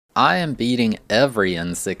I am beating every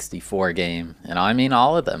N64 game, and I mean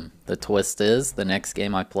all of them. The twist is, the next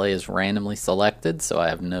game I play is randomly selected, so I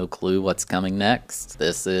have no clue what's coming next.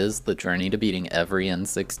 This is the journey to beating every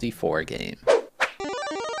N64 game.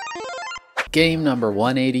 Game number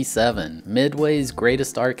 187, Midway's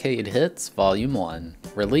Greatest Arcade Hits, Volume 1.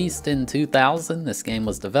 Released in 2000, this game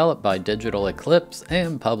was developed by Digital Eclipse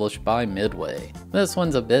and published by Midway. This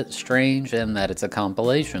one's a bit strange in that it's a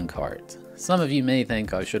compilation cart. Some of you may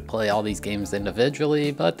think I should play all these games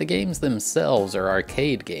individually, but the games themselves are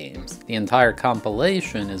arcade games. The entire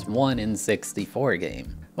compilation is one N64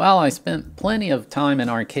 game. While I spent plenty of time in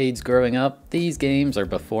arcades growing up, these games are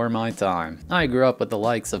before my time. I grew up with the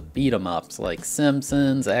likes of beat-em-ups like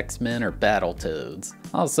Simpsons, X-Men, or Battletoads.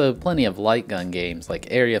 Also, plenty of light gun games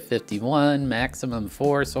like Area 51, Maximum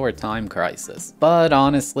Force, or Time Crisis. But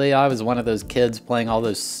honestly, I was one of those kids playing all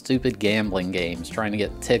those stupid gambling games, trying to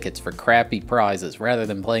get tickets for crappy prizes rather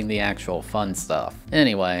than playing the actual fun stuff.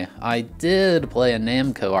 Anyway, I did play a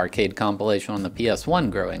Namco arcade compilation on the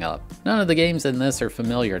PS1 growing up. None of the games in this are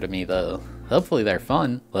familiar to me though. Hopefully they're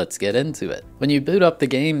fun. Let's get into it. When you boot up the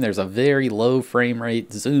game, there's a very low frame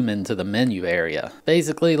rate zoom into the menu area.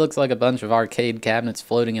 Basically, it looks like a bunch of arcade cabinets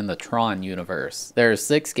floating in the Tron universe. There are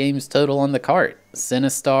 6 games total on the cart.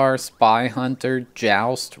 Sinistar, Spy Hunter,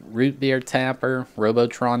 Joust, Root Beer Tapper,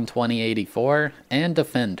 Robotron 2084, and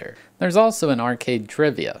Defender. There's also an arcade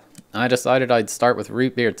trivia. I decided I'd start with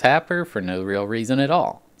Root Beer Tapper for no real reason at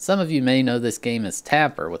all. Some of you may know this game as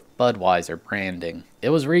Tapper with Budweiser branding. It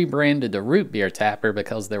was rebranded to Root Beer Tapper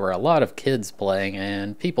because there were a lot of kids playing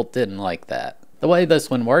and people didn't like that. The way this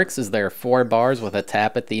one works is there are 4 bars with a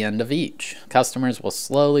tap at the end of each. Customers will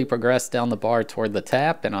slowly progress down the bar toward the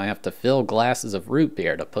tap, and I have to fill glasses of root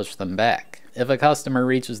beer to push them back. If a customer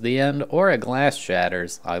reaches the end or a glass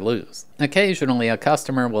shatters, I lose. Occasionally, a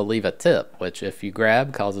customer will leave a tip, which if you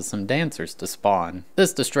grab causes some dancers to spawn.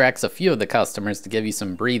 This distracts a few of the customers to give you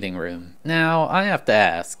some breathing room. Now, I have to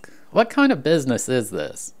ask, what kind of business is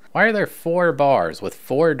this? Why are there 4 bars with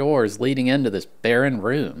 4 doors leading into this barren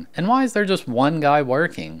room? And why is there just one guy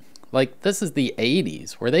working? Like, this is the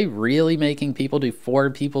 80s. Were they really making people do 4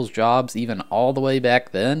 people's jobs even all the way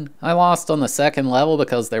back then? I lost on the second level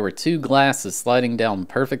because there were 2 glasses sliding down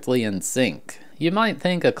perfectly in sync. You might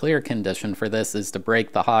think a clear condition for this is to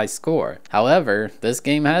break the high score. However, this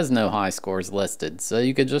game has no high scores listed, so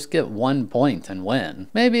you could just get 1 point and win.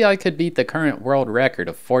 Maybe I could beat the current world record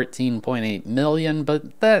of 14.8 million,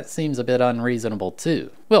 but that seems a bit unreasonable too.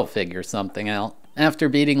 We'll figure something out. After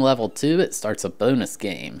beating level 2, it starts a bonus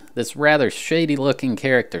game. This rather shady looking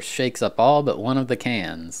character shakes up all but one of the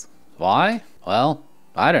cans. Why? Well,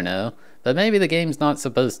 I don't know. But maybe the game's not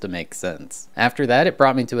supposed to make sense. After that, it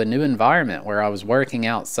brought me to a new environment where I was working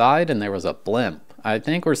outside and there was a blimp. I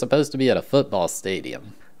think we're supposed to be at a football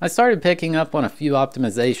stadium. I started picking up on a few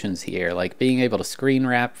optimizations here, like being able to screen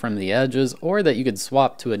wrap from the edges, or that you could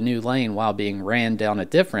swap to a new lane while being ran down a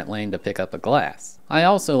different lane to pick up a glass. I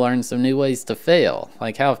also learned some new ways to fail,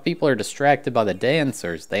 like how if people are distracted by the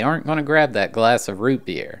dancers, they aren't going to grab that glass of root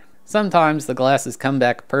beer. Sometimes the glasses come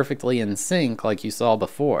back perfectly in sync like you saw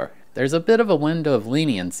before. There's a bit of a window of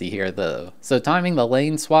leniency here though, so timing the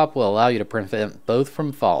lane swap will allow you to prevent both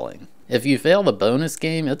from falling. If you fail the bonus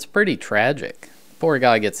game, it's pretty tragic. Poor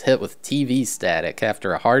guy gets hit with TV static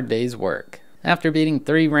after a hard day's work. After beating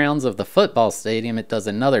 3 rounds of the football stadium, it does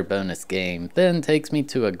another bonus game, then takes me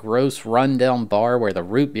to a gross rundown bar where the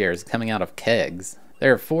root beer is coming out of kegs.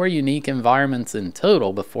 There are 4 unique environments in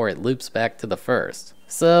total before it loops back to the first.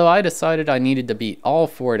 So I decided I needed to beat all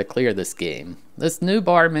 4 to clear this game. This new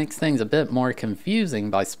bar makes things a bit more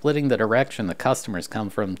confusing by splitting the direction the customers come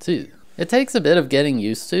from too. It takes a bit of getting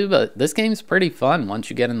used to, but this game's pretty fun once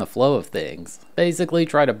you get in the flow of things. Basically,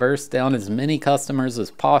 try to burst down as many customers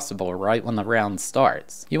as possible right when the round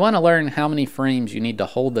starts. You want to learn how many frames you need to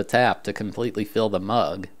hold the tap to completely fill the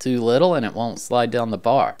mug. Too little and it won't slide down the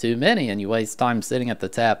bar. Too many and you waste time sitting at the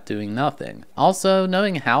tap doing nothing. Also,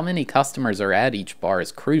 knowing how many customers are at each bar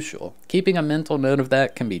is crucial. Keeping a mental note of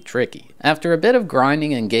that can be tricky. After a bit of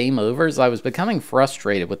grinding and game overs, I was becoming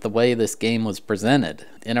frustrated with the way this game was presented.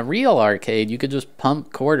 In a real arcade, you could just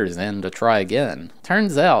pump quarters in to try again.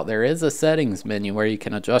 Turns out there is a settings menu where you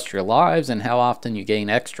can adjust your lives and how often you gain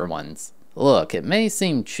extra ones. Look, it may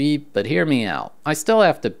seem cheap, but hear me out. I still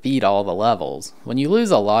have to beat all the levels. When you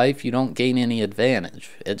lose a life, you don't gain any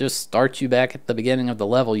advantage. It just starts you back at the beginning of the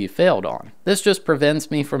level you failed on. This just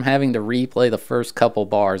prevents me from having to replay the first couple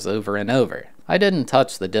bars over and over. I didn't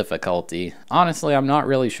touch the difficulty. Honestly, I'm not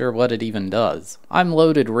really sure what it even does. I'm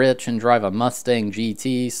loaded rich and drive a Mustang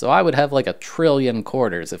GT, so I would have like 1 trillion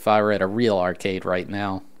quarters if I were at a real arcade right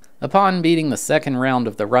now. Upon beating the second round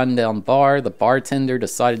of the rundown bar, the bartender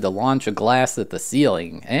decided to launch a glass at the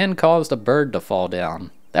ceiling and caused a bird to fall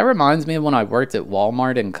down. That reminds me of when I worked at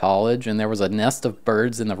Walmart in college and there was a nest of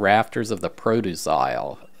birds in the rafters of the produce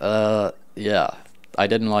aisle. Yeah, I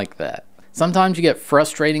didn't like that. Sometimes you get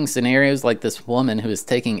frustrating scenarios like this woman who is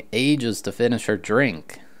taking ages to finish her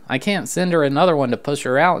drink. I can't send her another one to push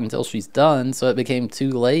her out until she's done, so it became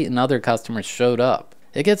too late and other customers showed up.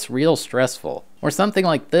 It gets real stressful. Or something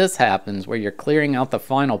like this happens where you're clearing out the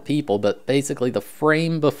final people, but basically the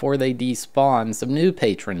frame before they despawn, some new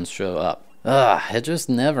patrons show up. It just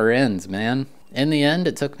never ends, man. In the end,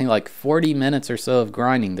 it took me like 40 minutes or so of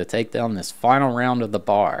grinding to take down this final round of the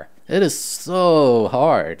bar. It is so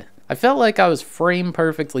hard. I felt like I was frame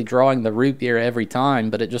perfectly drawing the root beer every time,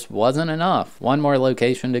 but it just wasn't enough. One more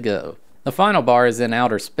location to go. The final bar is in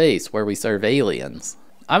outer space, where we serve aliens.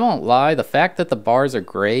 I won't lie, the fact that the bars are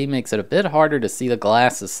gray makes it a bit harder to see the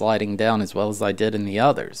glasses sliding down as well as I did in the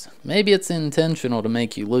others. Maybe it's intentional to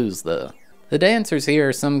make you lose though. The dancers here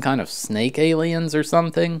are some kind of snake aliens or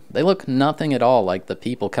something. They look nothing at all like the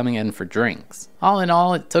people coming in for drinks. All in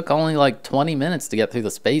all, it took only like 20 minutes to get through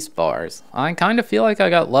the space bars. I kinda feel like I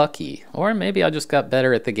got lucky, or maybe I just got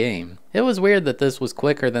better at the game. It was weird that this was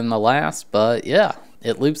quicker than the last, but yeah.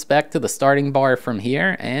 It loops back to the starting bar from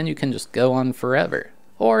here, and you can just go on forever.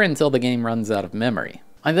 Or until the game runs out of memory.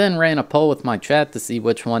 I then ran a poll with my chat to see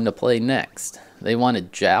which one to play next. They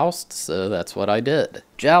wanted Joust, so that's what I did.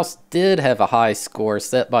 Joust did have a high score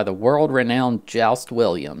set by the world-renowned Joust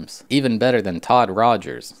Williams, even better than Todd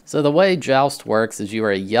Rogers. So the way Joust works is you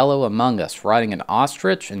are a yellow Among Us riding an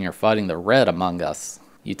ostrich and you're fighting the red Among Us.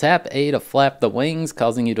 You tap A to flap the wings,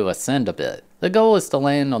 causing you to ascend a bit. The goal is to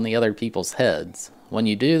land on the other people's heads. When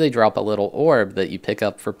you do, they drop a little orb that you pick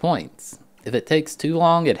up for points. If it takes too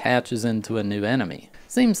long, it hatches into a new enemy.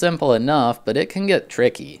 Seems simple enough, but it can get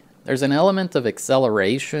tricky. There's an element of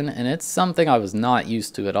acceleration, and it's something I was not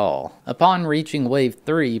used to at all. Upon reaching wave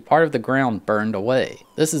 3, part of the ground burned away.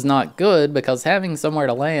 This is not good because having somewhere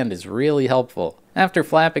to land is really helpful. After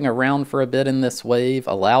flapping around for a bit in this wave,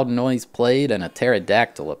 a loud noise played and a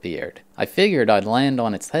pterodactyl appeared. I figured I'd land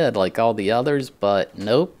on its head like all the others, but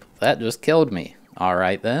nope, that just killed me.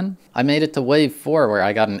 Alright then. I made it to wave 4 where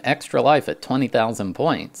I got an extra life at 20,000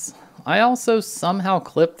 points. I also somehow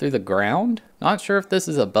clipped through the ground. Not sure if this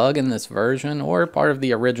is a bug in this version or part of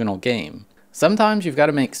the original game. Sometimes you've got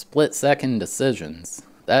to make split-second decisions.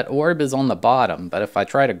 That orb is on the bottom, but if I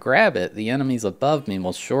try to grab it, the enemies above me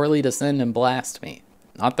will surely descend and blast me.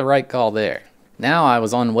 Not the right call there. Now I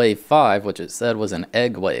was on wave 5, which it said was an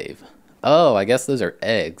egg wave. Oh, I guess those are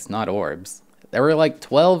eggs, not orbs. There were like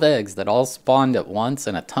 12 eggs that all spawned at once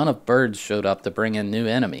and a ton of birds showed up to bring in new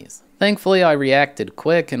enemies. Thankfully I reacted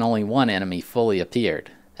quick and only one enemy fully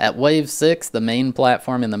appeared. At wave 6 the main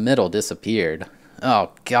platform in the middle disappeared.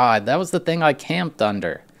 Oh god, that was the thing I camped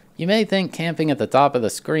under. You may think camping at the top of the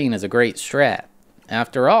screen is a great strat.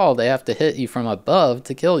 After all, they have to hit you from above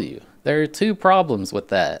to kill you. There are two problems with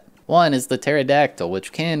that. One is the pterodactyl,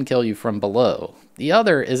 which can kill you from below. The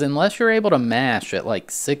other is unless you're able to mash at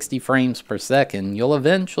like 60 frames per second, you'll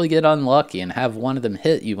eventually get unlucky and have one of them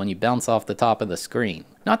hit you when you bounce off the top of the screen.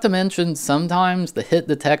 Not to mention, sometimes the hit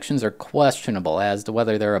detections are questionable as to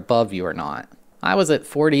whether they're above you or not. I was at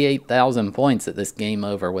 48,000 points at this game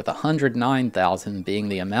over, with 109,000 being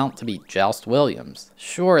the amount to beat Joust Williams.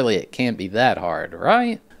 Surely it can't be that hard,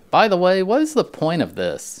 right? By the way, what is the point of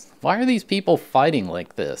this? Why are these people fighting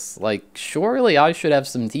like this? Like, surely I should have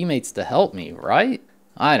some teammates to help me, right?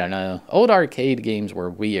 I don't know. Old arcade games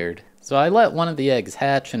were weird. So I let one of the eggs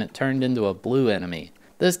hatch and it turned into a blue enemy.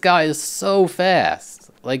 This guy is so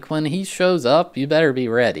fast. Like, when he shows up, you better be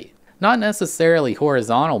ready. Not necessarily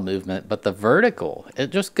horizontal movement, but the vertical.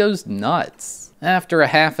 It just goes nuts. After a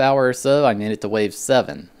half hour or so, I made it to wave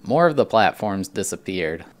 7. More of the platforms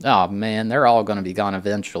disappeared. Oh man, they're all gonna be gone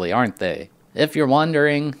eventually, aren't they? If you're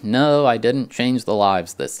wondering, no, I didn't change the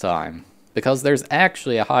lives this time. Because there's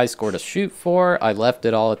actually a high score to shoot for, I left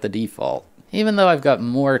it all at the default. Even though I've got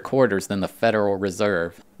more quarters than the Federal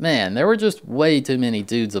Reserve. Man, there were just way too many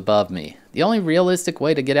dudes above me. The only realistic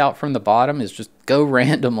way to get out from the bottom is just go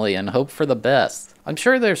randomly and hope for the best. I'm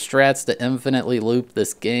sure there's strats to infinitely loop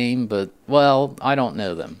this game, but, well, I don't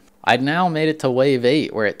know them. I'd now made it to wave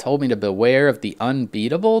 8 where it told me to beware of the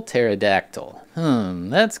unbeatable pterodactyl.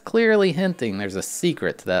 That's clearly hinting there's a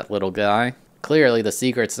secret to that little guy. Clearly the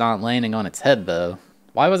secret's not landing on its head though.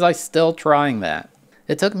 Why was I still trying that?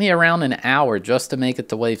 It took me around an hour just to make it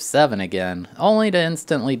to wave 7 again, only to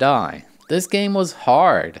instantly die. This game was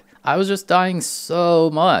hard. I was just dying so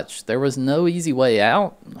much. There was no easy way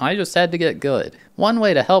out. I just had to get good. One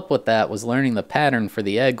way to help with that was learning the pattern for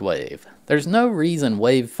the egg wave. There's no reason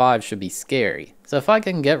wave 5 should be scary, so if I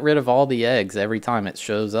can get rid of all the eggs every time it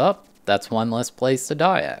shows up, that's one less place to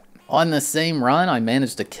die at. On the same run, I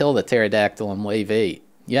managed to kill the pterodactyl in wave 8.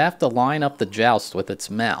 You have to line up the joust with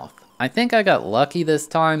its mouth. I think I got lucky this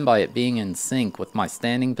time by it being in sync with my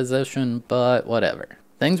standing position, but whatever.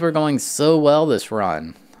 Things were going so well this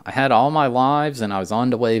run. I had all my lives and I was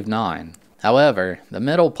on to wave 9. However, the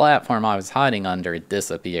middle platform I was hiding under had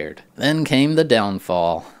disappeared. Then came the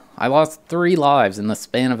downfall. I lost 3 lives in the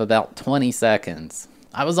span of about 20 seconds.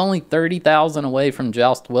 I was only 30,000 away from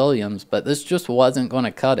Joust Williams, but this just wasn't going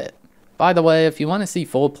to cut it. By the way, if you want to see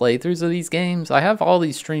full playthroughs of these games, I have all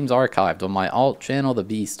these streams archived on my alt channel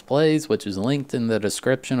Thabeast Plays, which is linked in the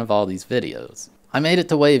description of all these videos. I made it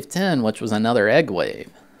to wave 10, which was another egg wave.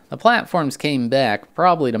 The platforms came back,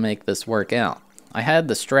 probably to make this work out. I had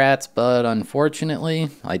the strats, but unfortunately,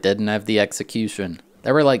 I didn't have the execution.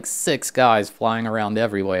 There were like 6 guys flying around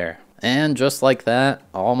everywhere. And just like that,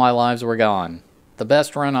 all my lives were gone. The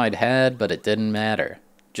best run I'd had, but it didn't matter.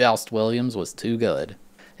 Joust Williams was too good.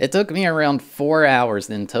 It took me around 4 hours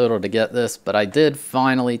in total to get this, but I did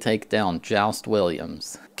finally take down Joust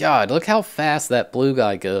Williams. God, look how fast that blue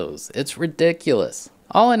guy goes. It's ridiculous.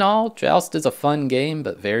 All in all, Joust is a fun game,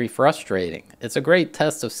 but very frustrating. It's a great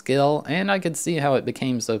test of skill, and I could see how it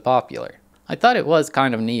became so popular. I thought it was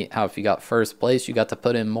kind of neat how if you got first place, you got to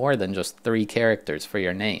put in more than just 3 characters for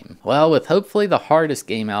your name. Well, with hopefully the hardest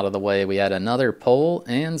game out of the way, we had another poll,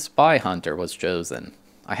 and Spy Hunter was chosen.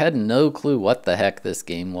 I had no clue what the heck this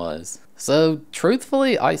game was. So,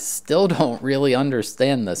 truthfully, I still don't really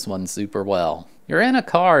understand this one super well. You're in a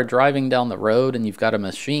car driving down the road and you've got a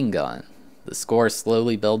machine gun. The score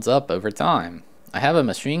slowly builds up over time. I have a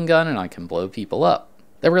machine gun and I can blow people up.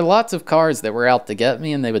 There were lots of cars that were out to get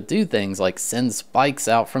me and they would do things like send spikes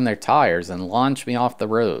out from their tires and launch me off the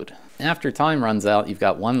road. After time runs out, you've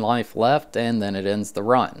got 1 life left and then it ends the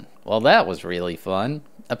run. Well, that was really fun.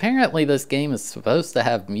 Apparently this game is supposed to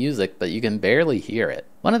have music, but you can barely hear it.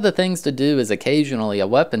 One of the things to do is occasionally a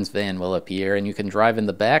weapons van will appear and you can drive in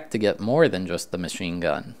the back to get more than just the machine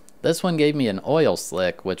gun. This one gave me an oil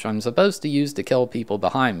slick, which I'm supposed to use to kill people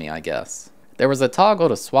behind me, I guess. There was a toggle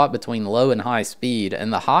to swap between low and high speed,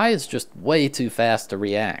 and the high is just way too fast to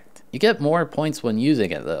react. You get more points when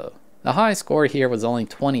using it though. The high score here was only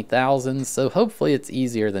 20,000, so hopefully it's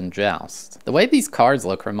easier than Joust. The way these cars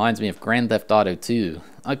look reminds me of Grand Theft Auto 2.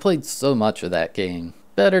 I played so much of that game.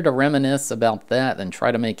 Better to reminisce about that than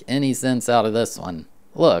try to make any sense out of this one.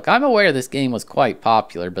 Look, I'm aware this game was quite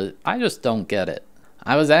popular, but I just don't get it.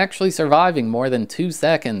 I was actually surviving more than 2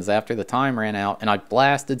 seconds after the time ran out, and I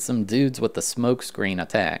blasted some dudes with the smoke screen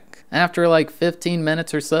attack. After like 15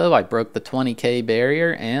 minutes or so, I broke the 20k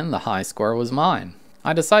barrier, and the high score was mine.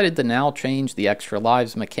 I decided to now change the extra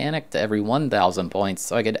lives mechanic to every 1,000 points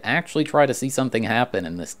so I could actually try to see something happen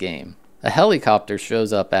in this game. A helicopter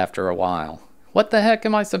shows up after a while. What the heck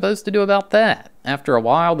am I supposed to do about that? After a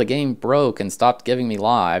while, the game broke and stopped giving me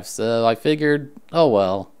lives, so I figured, oh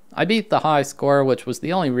well. I beat the high score, which was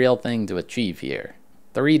the only real thing to achieve here.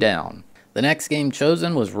 3 down. The next game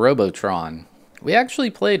chosen was Robotron. We actually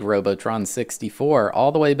played Robotron 64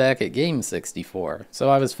 all the way back at Game 64, so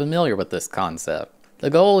I was familiar with this concept. The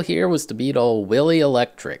goal here was to beat old Willy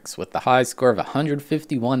Electrics with the high score of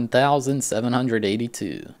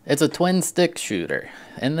 151,782. It's a twin stick shooter.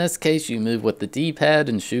 In this case you move with the D-pad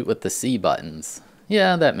and shoot with the C buttons.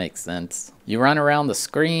 Yeah, that makes sense. You run around the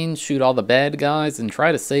screen, shoot all the bad guys, and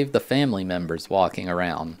try to save the family members walking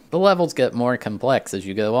around. The levels get more complex as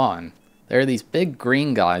you go on. There are these big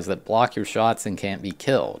green guys that block your shots and can't be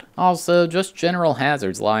killed. Also, just general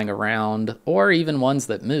hazards lying around, or even ones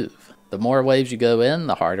that move. The more waves you go in,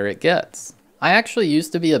 the harder it gets. I actually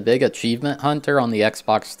used to be a big achievement hunter on the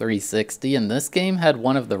Xbox 360, and this game had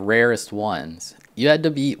one of the rarest ones. You had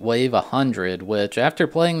to beat wave 100, which after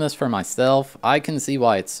playing this for myself, I can see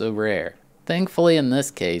why it's so rare. Thankfully in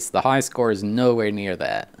this case, the high score is nowhere near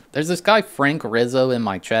that. There's this guy Frank Rizzo in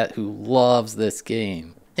my chat who loves this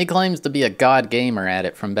game. He claims to be a god gamer at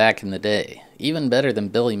it from back in the day, even better than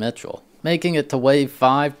Billy Mitchell. Making it to wave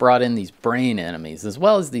 5 brought in these brain enemies, as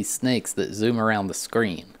well as these snakes that zoom around the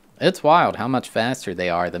screen. It's wild how much faster they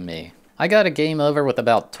are than me. I got a game over with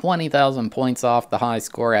about 20,000 points off the high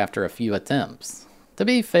score after a few attempts. To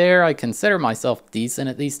be fair, I consider myself decent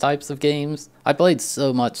at these types of games. I played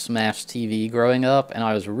so much Smash TV growing up, and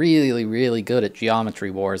I was really good at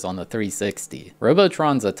Geometry Wars on the 360.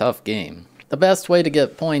 Robotron's a tough game. The best way to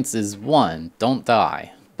get points is 1, don't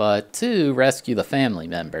die, but 2, rescue the family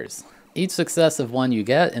members. Each successive one you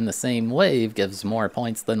get in the same wave gives more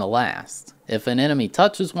points than the last. If an enemy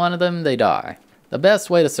touches one of them, they die. The best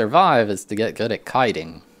way to survive is to get good at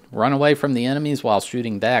kiting. Run away from the enemies while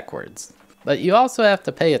shooting backwards. But you also have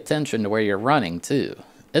to pay attention to where you're running too.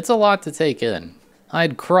 It's a lot to take in.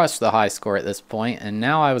 I'd crushed the high score at this point, and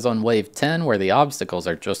now I was on wave 10 where the obstacles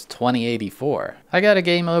are just 2084. I got a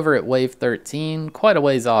game over at wave 13, quite a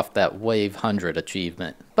ways off that wave 100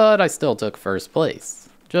 achievement, but I still took first place.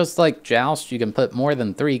 Just like Joust, you can put more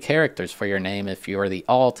than 3 characters for your name if you are the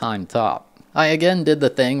all-time top. I again did the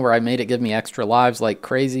thing where I made it give me extra lives like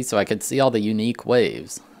crazy so I could see all the unique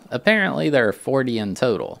waves. Apparently there are 40 in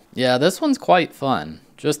total. Yeah, this one's quite fun.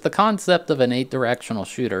 Just the concept of an 8-directional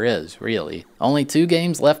shooter is, really. Only 2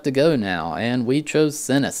 games left to go now, and we chose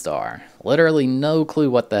Sinistar. Literally no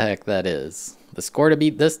clue what the heck that is. The score to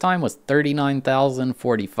beat this time was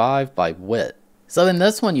 39,045 by Wit. So in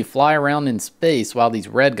this one you fly around in space while these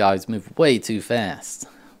red guys move way too fast.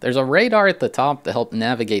 There's a radar at the top to help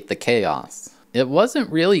navigate the chaos. It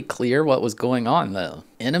wasn't really clear what was going on though.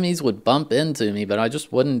 Enemies would bump into me, but I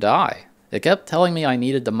just wouldn't die. It kept telling me I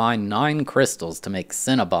needed to mine 9 crystals to make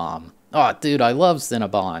Cinnabomb. Aw, dude, I love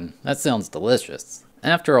Cinnabon. That sounds delicious.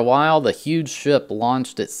 After a while, the huge ship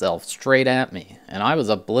launched itself straight at me, and I was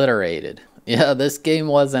obliterated. Yeah, this game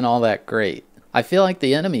wasn't all that great. I feel like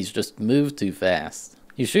the enemies just move too fast.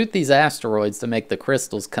 You shoot these asteroids to make the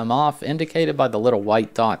crystals come off, indicated by the little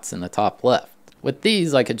white dots in the top left. With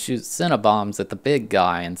these, I could shoot Cinnabombs at the big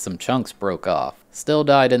guy and some chunks broke off. Still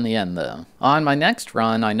died in the end though. On my next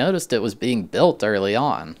run, I noticed it was being built early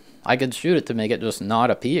on. I could shoot it to make it just not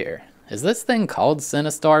appear. Is this thing called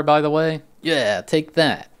Sinistar, by the way? Yeah, take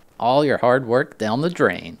that. All your hard work down the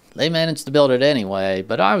drain. They managed to build it anyway,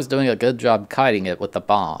 but I was doing a good job kiting it with the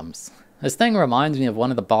bombs. This thing reminds me of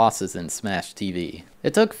one of the bosses in Smash TV.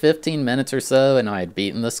 It took 15 minutes or so and I had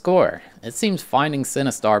beaten the score. It seems finding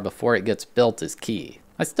Sinistar before it gets built is key.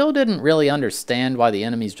 I still didn't really understand why the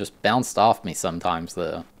enemies just bounced off me sometimes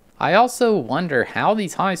though. I also wonder how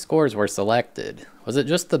these high scores were selected. Was it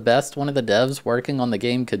just the best one of the devs working on the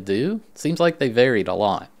game could do? Seems like they varied a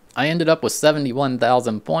lot. I ended up with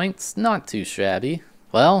 71,000 points, not too shabby.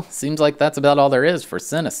 Well, seems like that's about all there is for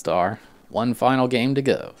Sinistar. One final game to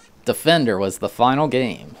go. Defender was the final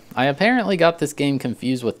game. I apparently got this game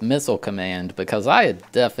confused with Missile Command because I had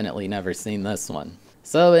definitely never seen this one.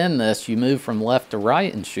 So in this, you move from left to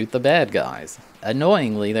right and shoot the bad guys.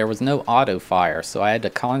 Annoyingly, there was no auto fire, so I had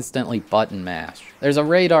to constantly button mash. There's a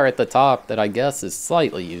radar at the top that I guess is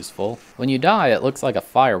slightly useful. When you die, it looks like a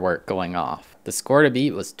firework going off. The score to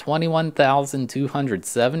beat was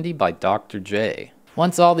 21,270 by Dr. J.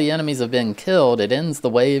 Once all the enemies have been killed, it ends the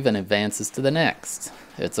wave and advances to the next.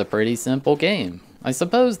 It's a pretty simple game. I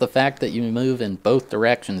suppose the fact that you move in both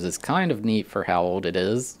directions is kind of neat for how old it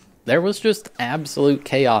is. There was just absolute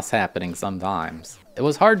chaos happening sometimes. It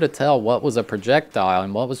was hard to tell what was a projectile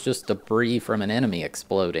and what was just debris from an enemy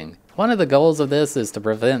exploding. One of the goals of this is to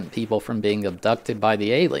prevent people from being abducted by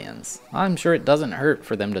the aliens. I'm sure it doesn't hurt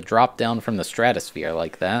for them to drop down from the stratosphere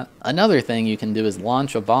like that. Another thing you can do is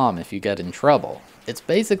launch a bomb if you get in trouble. It's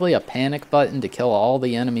basically a panic button to kill all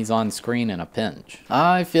the enemies on screen in a pinch.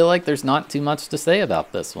 I feel like there's not too much to say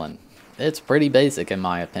about this one. It's pretty basic in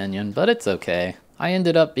my opinion, but it's okay. I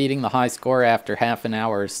ended up beating the high score after half an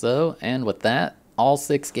hour or so, and with that, all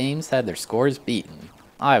 6 games had their scores beaten.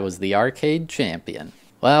 I was the arcade champion.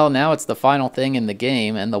 Well, now it's the final thing in the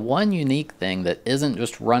game, and the one unique thing that isn't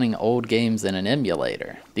just running old games in an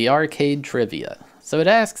emulator. The arcade trivia. So it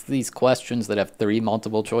asks these questions that have 3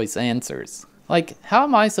 multiple choice answers. Like, how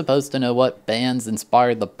am I supposed to know what bands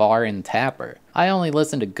inspired the bar and tapper? I only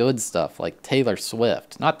listen to good stuff like Taylor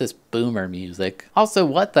Swift, not this boomer music. Also,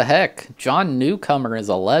 what the heck? John Newcomer is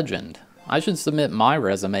a legend. I should submit my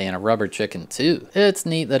resume in a rubber chicken too. It's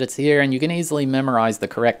neat that it's here and you can easily memorize the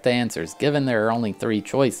correct answers given there are only 3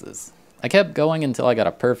 choices. I kept going until I got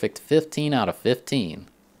a perfect 15 out of 15.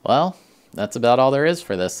 Well, that's about all there is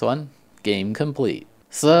for this one. Game complete.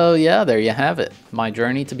 So yeah, there you have it. My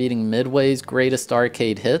journey to beating Midway's Greatest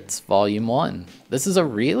Arcade Hits, Volume 1. This is a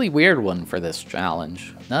really weird one for this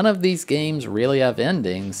challenge. None of these games really have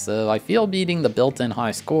endings, so I feel beating the built-in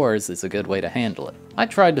high scores is a good way to handle it. I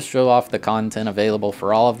tried to show off the content available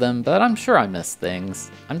for all of them, but I'm sure I missed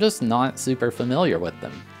things. I'm just not super familiar with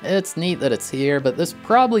them. It's neat that it's here, but this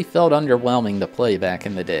probably felt underwhelming to play back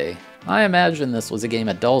in the day. I imagine this was a game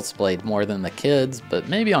adults played more than the kids, but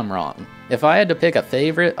maybe I'm wrong. If I had to pick a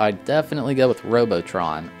favorite, I'd definitely go with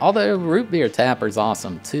Robotron, although Root Beer Tapper's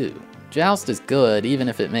awesome too. Joust is good, even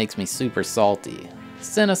if it makes me super salty.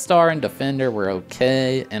 Sinistar and Defender were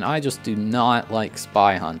okay, and I just do not like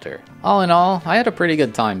Spy Hunter. All in all, I had a pretty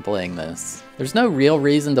good time playing this. There's no real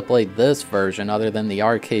reason to play this version other than the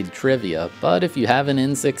arcade trivia, but if you have an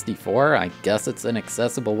N64, I guess it's an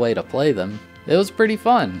accessible way to play them. It was pretty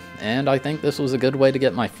fun, and I think this was a good way to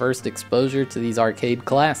get my first exposure to these arcade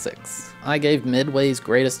classics. I gave Midway's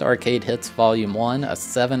Greatest Arcade Hits Volume 1 a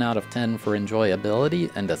 7 out of 10 for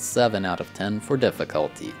enjoyability and a 7 out of 10 for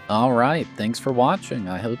difficulty. Alright, thanks for watching,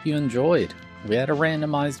 I hope you enjoyed. We had a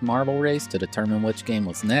randomized marble race to determine which game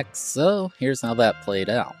was next, so here's how that played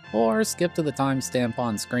out. Or skip to the timestamp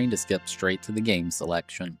on screen to skip straight to the game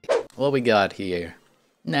selection. What we got here?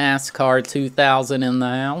 NASCAR 2000 in the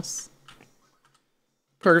house.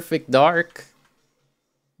 Perfect Dark.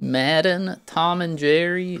 Madden, Tom and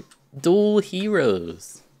Jerry, Dual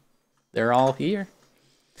Heroes. They're all here.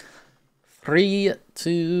 3,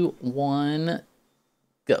 2, 1,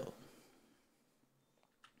 go.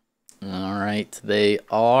 Alright, they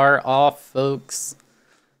are off, folks.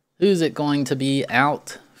 Who's it going to be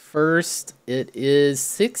out first? It is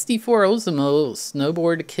 64 Osmo,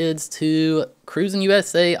 Snowboard Kids 2, Cruisin'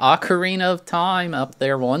 USA, Ocarina of Time up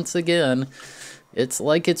there once again. It's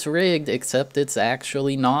like it's rigged, except it's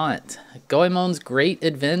actually not. Goemon's Great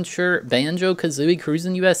Adventure, Banjo-Kazooie,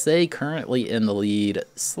 Cruisin' USA currently in the lead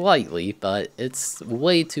slightly, but it's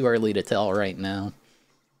way too early to tell right now.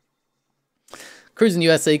 Cruisin'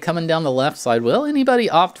 USA coming down the left side. Will anybody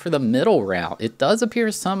opt for the middle route? It does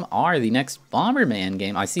appear some are. The next Bomberman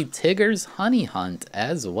game, I see Tigger's Honey Hunt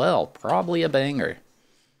as well. Probably a banger.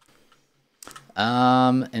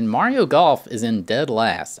 And Mario Golf is in dead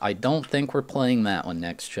last. I don't think we're playing that one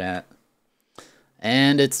next, chat.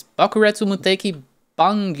 And it's Bakuretsu Muteki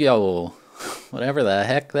Bangyo. Whatever the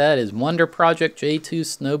heck that is. Wonder Project J2,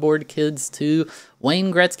 Snowboard Kids 2,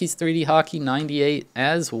 Wayne Gretzky's 3D Hockey 98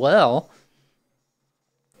 as well.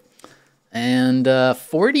 And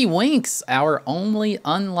 40 Winks, our only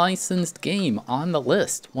unlicensed game on the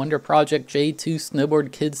list. Wonder Project J2,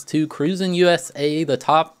 Snowboard Kids 2, Cruisin' USA, the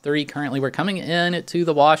top 3 currently. We're coming in to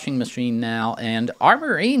the washing machine now, and our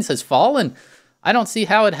Marines has fallen. I don't see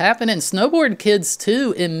how it happened, and Snowboard Kids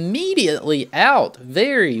 2 immediately out.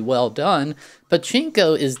 Very well done.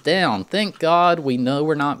 Pachinko is down. Thank God we know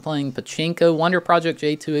we're not playing Pachinko. Wonder Project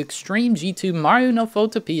J2, Extreme G2, Mario no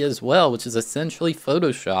Photopea as well, which is essentially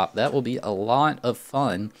Photoshop. That will be a lot of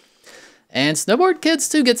fun. And Snowboard Kids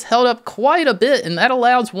 2 gets held up quite a bit, and that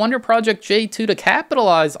allows Wonder Project J2 to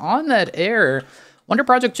capitalize on that error. Wonder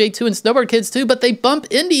Project J2 and Snowboard Kids 2, but they bump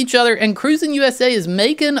into each other, and Cruisin' USA is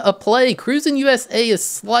making a play. Cruisin' USA is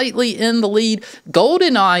slightly in the lead.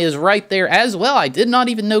 GoldenEye is right there as well. I did not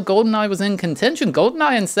even know GoldenEye was in contention.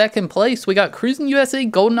 GoldenEye in second place. We got Cruisin' USA,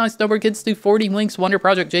 GoldenEye, Snowboard Kids 2, 40 Winks, Wonder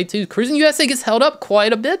Project J2. Cruisin' USA gets held up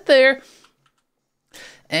quite a bit there.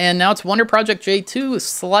 And now it's Wonder Project J2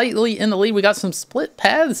 slightly in the lead. We got some split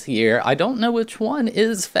paths here. I don't know which one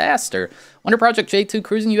is faster. Wonder Project J2,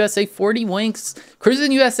 Cruisin' USA, 40 Winks.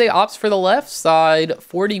 Cruisin' USA opts for the left side,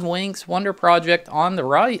 40 Winks, Wonder Project on the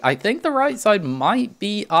right. I think the right side might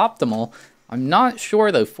be optimal. I'm not sure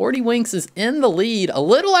though. 40 Winks is in the lead, a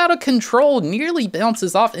little out of control, nearly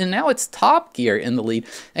bounces off, and now it's Top Gear in the lead.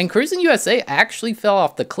 And Cruisin' USA actually fell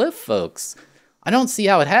off the cliff, folks. I don't see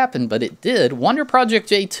how it happened, but it did. Wonder Project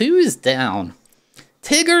J2 is down.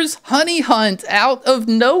 Tigger's Honey Hunt out of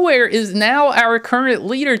nowhere is now our current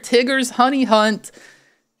leader. Tigger's Honey Hunt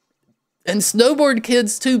and Snowboard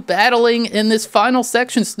Kids 2 battling in this final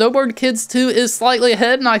section. Snowboard Kids 2 is slightly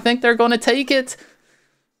ahead, and I think they're going to take it.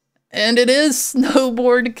 And it is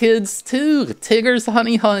Snowboard Kids 2. Tigger's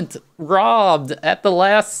Honey Hunt robbed at the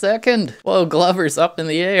last second. Whoa, Glover's up in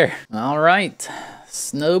the air. All right.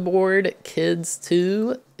 Snowboard Kids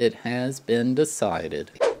 2, it has been decided.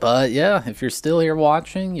 But yeah, if you're still here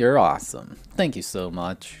watching, you're awesome. Thank you so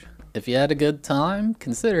much. If you had a good time,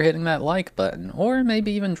 consider hitting that like button, or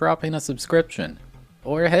maybe even dropping a subscription.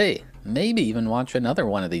 Or hey, maybe even watch another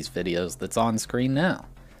one of these videos that's on screen now.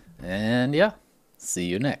 And yeah, see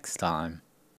you next time.